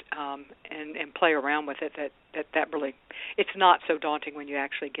list and play around with it. That really, it's not so daunting when you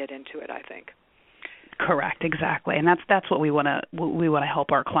actually get into it, I think. Correct, exactly, and that's what we want to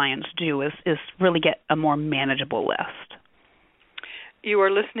help our clients do is really get a more manageable list. You are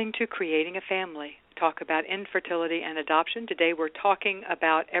listening to Creating a Family. Talk about infertility and adoption. Today we're talking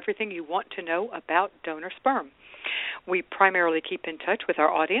about everything you want to know about donor sperm. We primarily keep in touch with our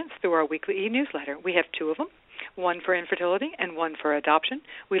audience through our weekly e-newsletter. We have 2 of them, one for infertility and one for adoption.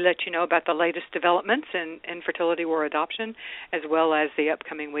 We let you know about the latest developments in infertility or adoption, as well as the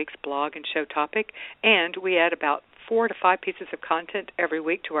upcoming week's blog and show topic. And we add about 4 to 5 pieces of content every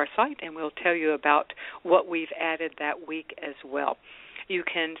week to our site, and we'll tell you about what we've added that week as well. You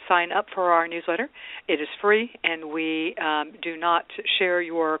can sign up for our newsletter. It is free, and we do not share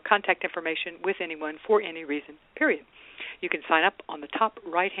your contact information with anyone for any reason, period. You can sign up on the top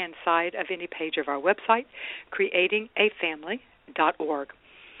right-hand side of any page of our website, creatingafamily.org.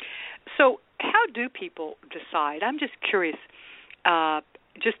 So how do people decide? I'm just curious,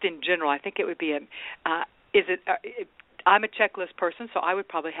 just in general. I think it would be I'm a checklist person, so I would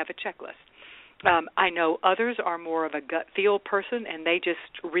probably have a checklist. I know others are more of a gut feel person, and they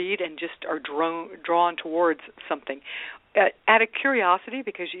just read and just are drawn towards something. Out of curiosity,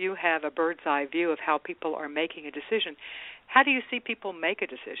 because you have a bird's eye view of how people are making a decision, how do you see people make a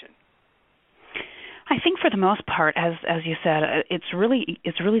decision? I think for the most part, as you said, it's really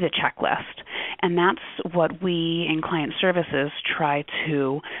the checklist, and that's what we in client services try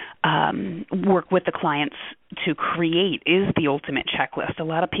to work with the clients to create, is the ultimate checklist. A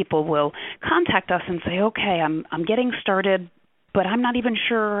lot of people will contact us and say, okay, I'm getting started, but I'm not even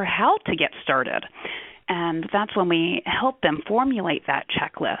sure how to get started. And that's when we help them formulate that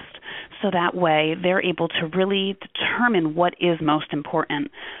checklist, so that way they're able to really determine what is most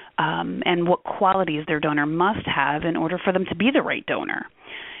important and what qualities their donor must have in order for them to be the right donor.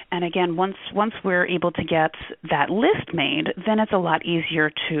 And again, once we're able to get that list made, then it's a lot easier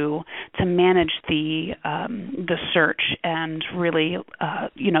to manage the search and really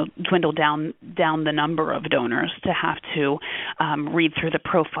dwindle down the number of donors to have to read through the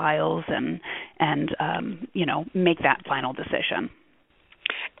profiles and make that final decision.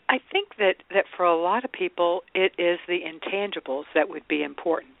 I think that for a lot of people, it is the intangibles that would be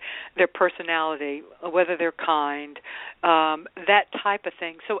important. Their personality, whether they're kind, that type of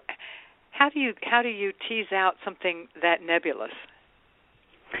thing. So how do you tease out something that nebulous?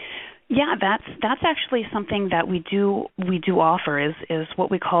 Yeah, that's actually something that we do offer is what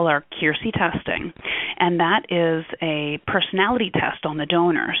we call our Keirsey testing, and that is a personality test on the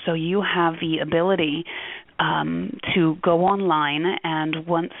donor. So you have the ability to go online, and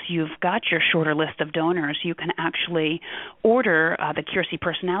once you've got your shorter list of donors, you can actually order the Keirsey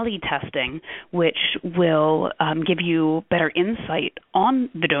personality testing, which will give you better insight on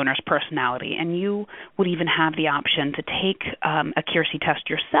the donor's personality. And you would even have the option to take a Keirsey test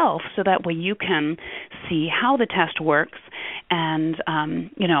yourself, so that way you can see how the test works and,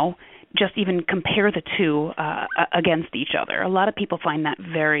 just even compare the two against each other. A lot of people find that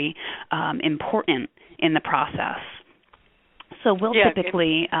very important in the process. So we'll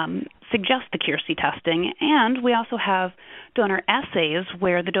typically suggest the Keirsey testing, and we also have donor essays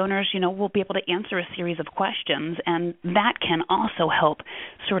where the donors, will be able to answer a series of questions, and that can also help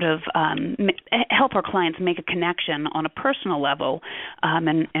sort of help our clients make a connection on a personal level,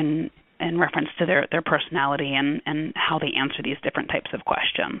 and in reference to their personality and how they answer these different types of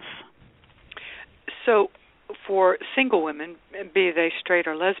questions. So for single women, be they straight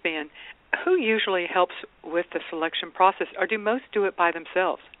or lesbian, who usually helps with the selection process, or do most do it by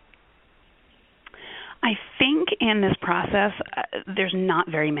themselves? I think in this process, there's not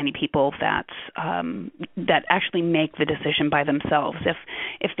very many people that actually make the decision by themselves.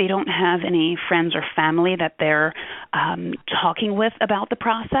 If they don't have any friends or family that they're talking with about the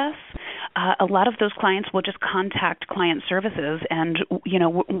process, a lot of those clients will just contact client services, and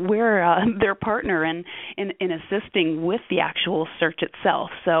we're their partner in assisting with the actual search itself.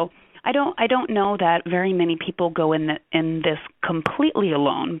 So I don't know that very many people go in this completely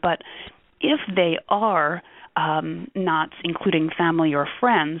alone, but if they are not including family or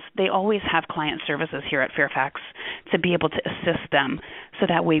friends, they always have client services here at Fairfax to be able to assist them, so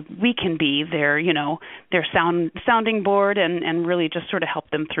that way we can be their sounding board and really just sort of help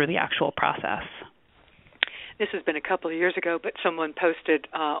them through the actual process. This has been a couple of years ago, but someone posted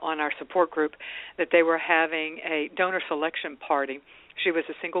on our support group that they were having a donor selection party. She was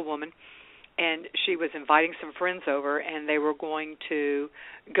a single woman, and she was inviting some friends over, and they were going to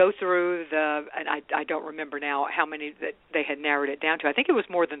go through and I don't remember now how many that they had narrowed it down to. I think it was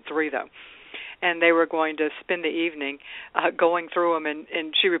more than 3, though. And they were going to spend the evening going through them,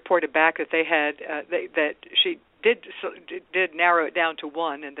 and she reported back that they had that she did narrow it down to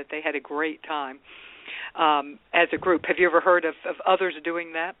 1, and that they had a great time as a group. Have you ever heard of others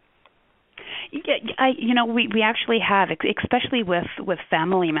doing that? Yeah, we actually have, especially with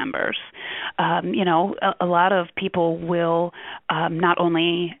family members. A lot of people will not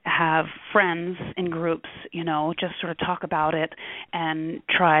only have friends in groups, just sort of talk about it and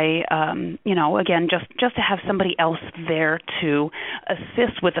try, again, just to have somebody else there to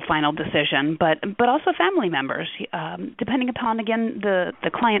assist with the final decision, but also family members, depending upon, again,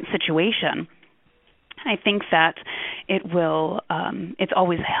 the client situation. I think that it's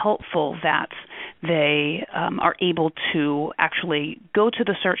always helpful that they are able to actually go to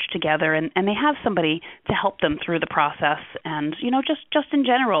the search together, and they have somebody to help them through the process. And, just in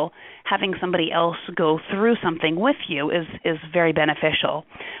general, having somebody else go through something with you is very beneficial.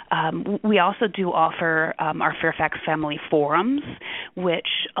 We also do offer our Fairfax Family Forums, which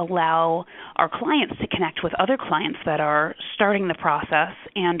allow our clients to connect with other clients that are starting the process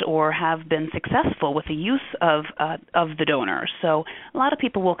and or have been successful with the use of the donors. So a lot of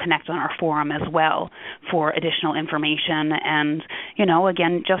people will connect on our forum as well for additional information and,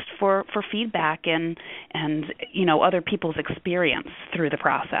 again, just for feedback and other people's experience through the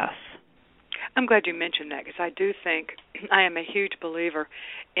process. I'm glad you mentioned that, because I do think I am a huge believer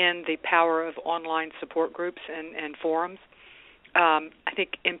in the power of online support groups and forums. I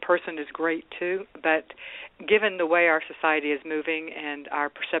think in-person is great, too, but given the way our society is moving and our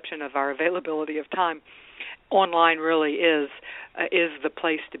perception of our availability of time, online really is the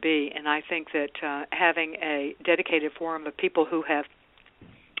place to be. And I think that having a dedicated forum of people who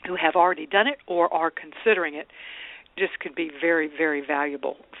have already done it or are considering it just could be very, very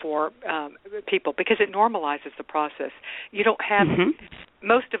valuable for people, because it normalizes the process. You don't have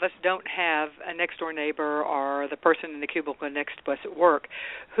most of us don't have a next-door neighbor or the person in the cubicle next to us at work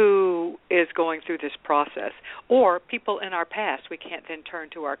who is going through this process, or people in our past. We can't then turn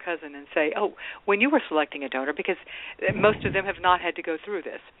to our cousin and say, oh, when you were selecting a donor, because most of them have not had to go through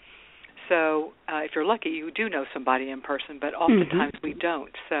this. So if you're lucky, you do know somebody in person, but oftentimes we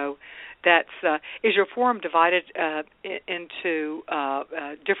don't. So that's is your forum divided into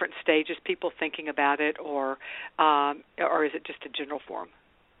different stages, people thinking about it, or is it just a general forum?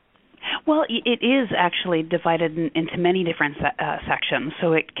 Well, it is actually divided into many different sections.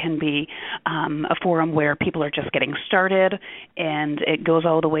 So it can be a forum where people are just getting started, and it goes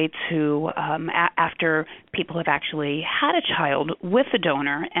all the way to after people have actually had a child with a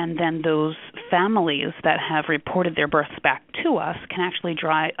donor, and then those families that have reported their births back to us can actually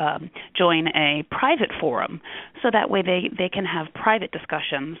join a private forum. So that way they can have private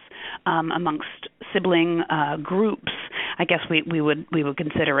discussions amongst sibling groups, I guess we would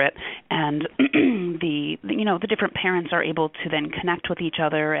consider it, and the different parents are able to then connect with each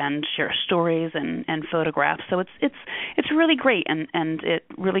other and share stories and photographs. So it's really great, and it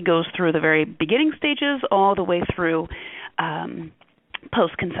really goes through the very beginning stages all the way through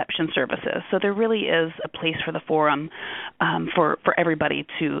post-conception services. So there really is a place for the forum for everybody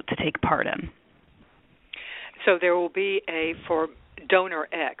to take part in. So there will be for Donor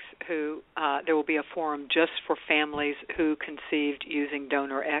X, there will be a forum just for families who conceived using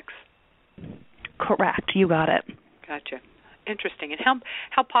Donor X? Correct. You got it. Gotcha. Interesting. And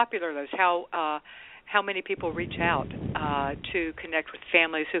how popular are those? How many people reach out to connect with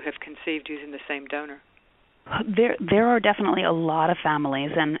families who have conceived using the same donor? There are definitely a lot of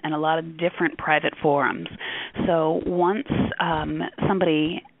families and a lot of different private forums. So once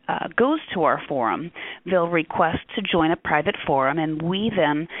somebody goes to our forum, they'll request to join a private forum, and we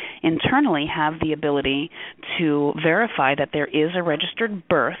then internally have the ability to verify that there is a registered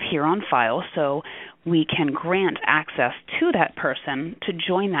birth here on file, so we can grant access to that person to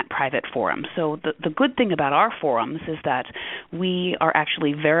join that private forum. So the good thing about our forums is that we are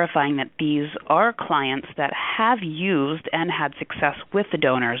actually verifying that these are clients that have used and had success with the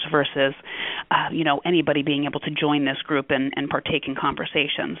donors versus, anybody being able to join this group and partake in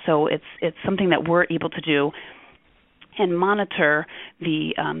conversation. So it's something that we're able to do and monitor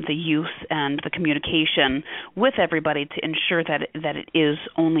the use and the communication with everybody to ensure that it is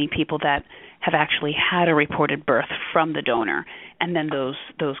only people that have actually had a reported birth from the donor, and then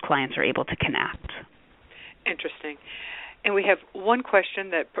those clients are able to connect. Interesting. And we have one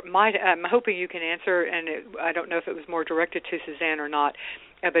question that I'm hoping you can answer, and I don't know if it was more directed to Suzanne or not,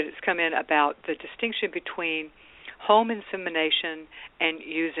 but it's come in about the distinction between home insemination and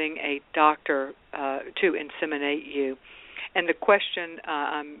using a doctor to inseminate you. And the question,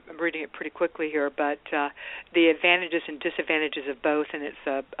 I'm reading it pretty quickly here, but the advantages and disadvantages of both, and it's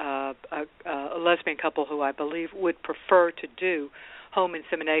a lesbian couple who I believe would prefer to do home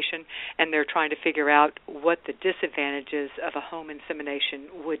insemination, and they're trying to figure out what the disadvantages of a home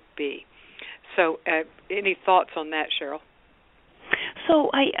insemination would be. So any thoughts on that, Cheryl? So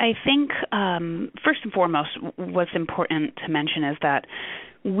I think first and foremost, what's important to mention is that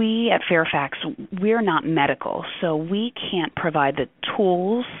we at Fairfax, we're not medical, so we can't provide the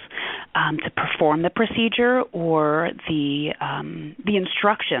tools to perform the procedure or the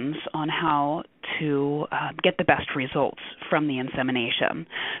instructions on how to get the best results from the insemination.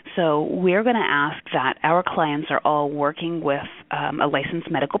 So we're going to ask that our clients are all working with a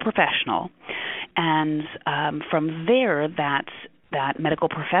licensed medical professional, and from there that medical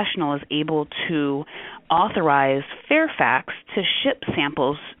professional is able to authorize Fairfax to ship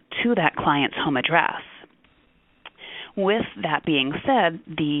samples to that client's home address. With that being said,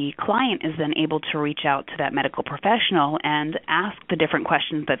 the client is then able to reach out to that medical professional and ask the different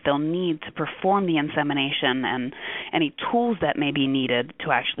questions that they'll need to perform the insemination and any tools that may be needed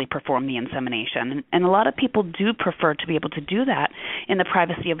to actually perform the insemination. And a lot of people do prefer to be able to do that in the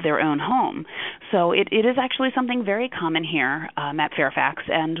privacy of their own home. So it is actually something very common here at Fairfax,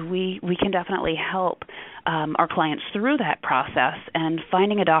 and we can definitely help our clients through that process and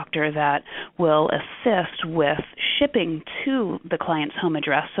finding a doctor that will assist with shipping to the client's home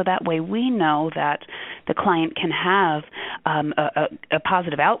address, so that way we know that the client can have a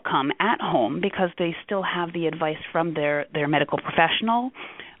positive outcome at home because they still have the advice from their medical professional.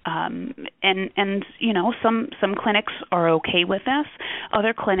 And some clinics are okay with this.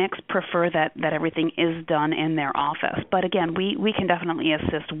 Other clinics prefer that everything is done in their office. But again, we can definitely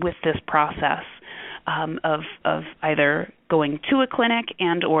assist with this process of either going to a clinic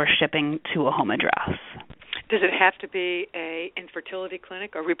and or shipping to a home address. Does it have to be a infertility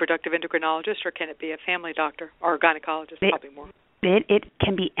clinic, a reproductive endocrinologist, or can it be a family doctor or a gynecologist? Probably more. It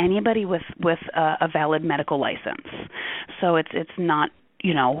can be anybody with a valid medical license. So it's not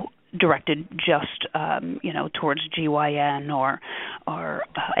directed just towards GYN or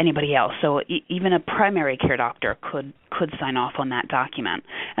anybody else. So even a primary care doctor could sign off on that document,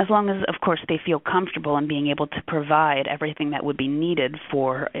 as long as, of course, they feel comfortable in being able to provide everything that would be needed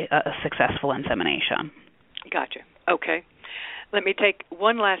for a successful insemination. Gotcha. Okay. Let me take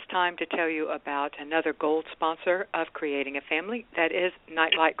one last time to tell you about another gold sponsor of Creating a Family. That is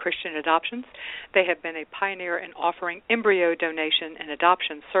Nightlight Christian Adoptions. They have been a pioneer in offering embryo donation and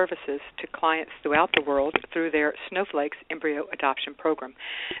adoption services to clients throughout the world through their Snowflakes embryo adoption program.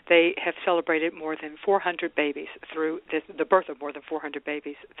 They have celebrated more than 400 babies through the birth of more than 400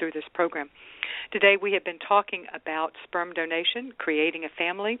 babies through this program. Today we have been talking about sperm donation. Creating a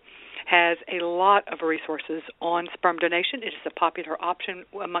Family has a lot of resources on sperm donation. It is a popular option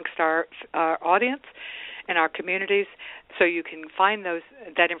amongst our audience and our communities. So you can find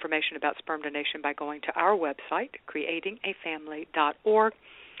that information about sperm donation by going to our website, creatingafamily.org.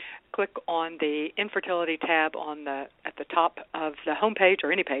 click on the infertility tab at the top of the home page,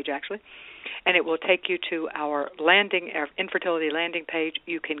 or any page actually, and it will take you to our infertility landing page.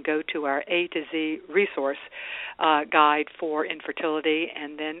 You can go to our A to Z resource guide for infertility,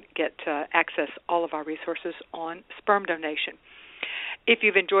 and then get to access all of our resources on sperm donation. If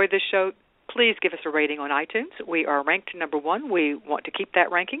you've enjoyed this show, please give us a rating on iTunes. We are ranked number 1. We want to keep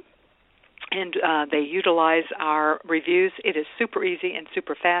that ranking. And they utilize our reviews. It is super easy and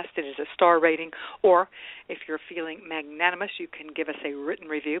super fast. It is a star rating. Or if you're feeling magnanimous, you can give us a written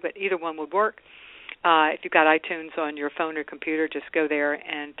review, but either one would work. If you've got iTunes on your phone or computer, just go there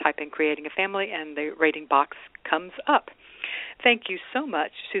and type in Creating a Family, and the rating box comes up. Thank you so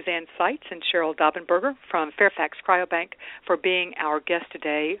much, Suzanne Seitz and Cheryl Dobbenberger from Fairfax Cryobank, for being our guest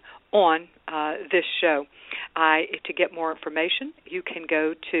today on this show. To get more information, you can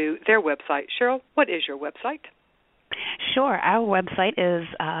go to their website. Cheryl, what is your website? Sure. Our website is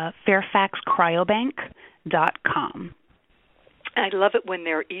fairfaxcryobank.com. I love it when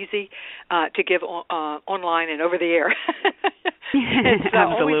they're easy to give online and over the air. It's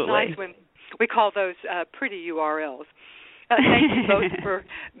Absolutely. Always nice when we call those pretty URLs. Thank you both for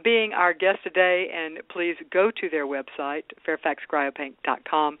being our guest today, and please go to their website,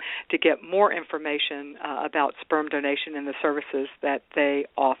 fairfaxcryobank.com, to get more information about sperm donation and the services that they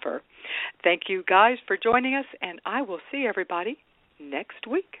offer. Thank you guys for joining us, and I will see everybody next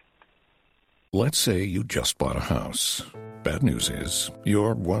week. Let's say you just bought a house. Bad news is,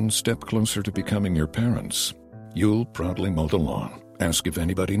 you're one step closer to becoming your parents. You'll proudly mow the lawn. Ask if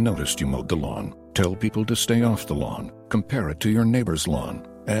anybody noticed you mowed the lawn. Tell people to stay off the lawn. Compare it to your neighbor's lawn.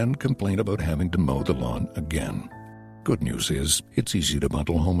 And complain about having to mow the lawn again. Good news is, it's easy to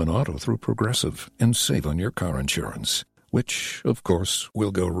bundle home and auto through Progressive and save on your car insurance, which, of course,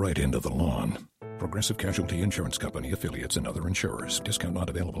 will go right into the lawn. Progressive Casualty Insurance Company, affiliates, and other insurers. Discount not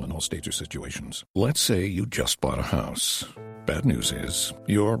available in all states or situations. Let's say you just bought a house. Bad news is,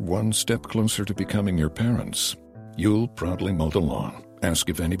 you're one step closer to becoming your parents. You'll proudly mow the lawn. Ask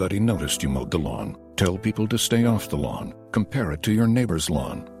if anybody noticed you mowed the lawn. Tell people to stay off the lawn. Compare it to your neighbor's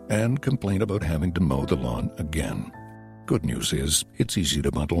lawn. And complain about having to mow the lawn again. Good news is, it's easy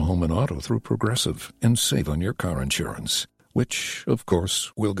to bundle home and auto through Progressive and save on your car insurance, which, of course,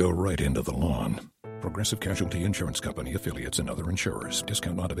 will go right into the lawn. Progressive Casualty Insurance Company, affiliates, and other insurers.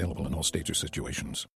 Discount not available in all states or situations.